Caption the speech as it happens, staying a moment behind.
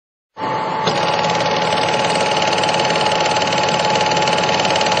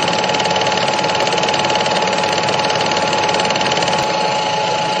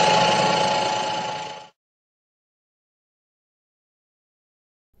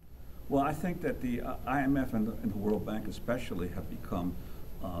Well, I think that the IMF and the World Bank especially have become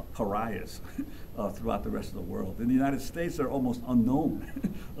pariahs throughout the rest of the world. In the United States, they're almost unknown,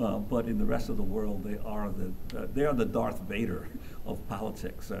 but in the rest of the world, they are the Darth Vader of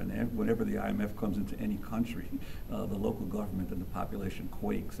politics. And whenever the IMF comes into any country, the local government and the population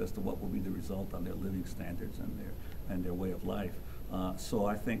quakes as to what will be the result on their living standards and their way of life. So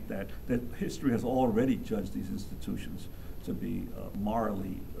I think that history has already judged these institutions to be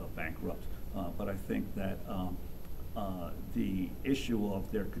morally bankrupt. But I think that the issue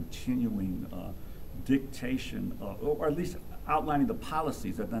of their continuing dictation, or at least outlining the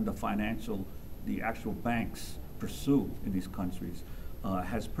policies that then the actual banks pursue in these countries,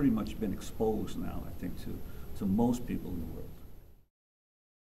 has pretty much been exposed now, I think, to most people in the world.